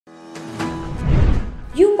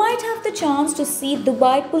might have the chance to see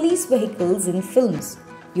Dubai police vehicles in films.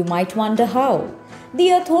 You might wonder how. The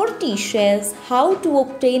authority shares how to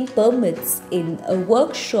obtain permits in a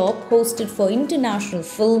workshop hosted for international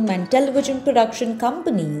film and television production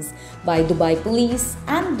companies by Dubai Police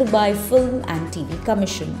and Dubai Film and TV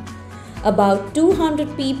Commission. About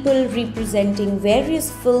 200 people representing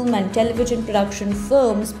various film and television production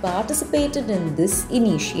firms participated in this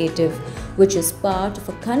initiative, which is part of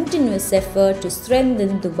a continuous effort to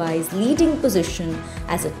strengthen Dubai's leading position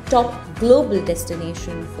as a top global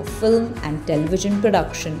destination for film and television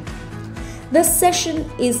production. The session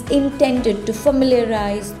is intended to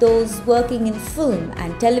familiarize those working in film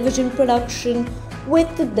and television production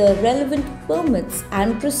with the relevant permits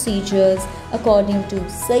and procedures, according to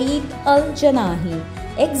Saeed Al Janahi,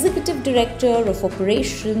 Executive Director of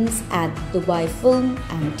Operations at Dubai Film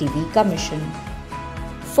and TV Commission.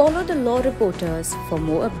 Follow the Law Reporters for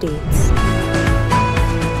more updates.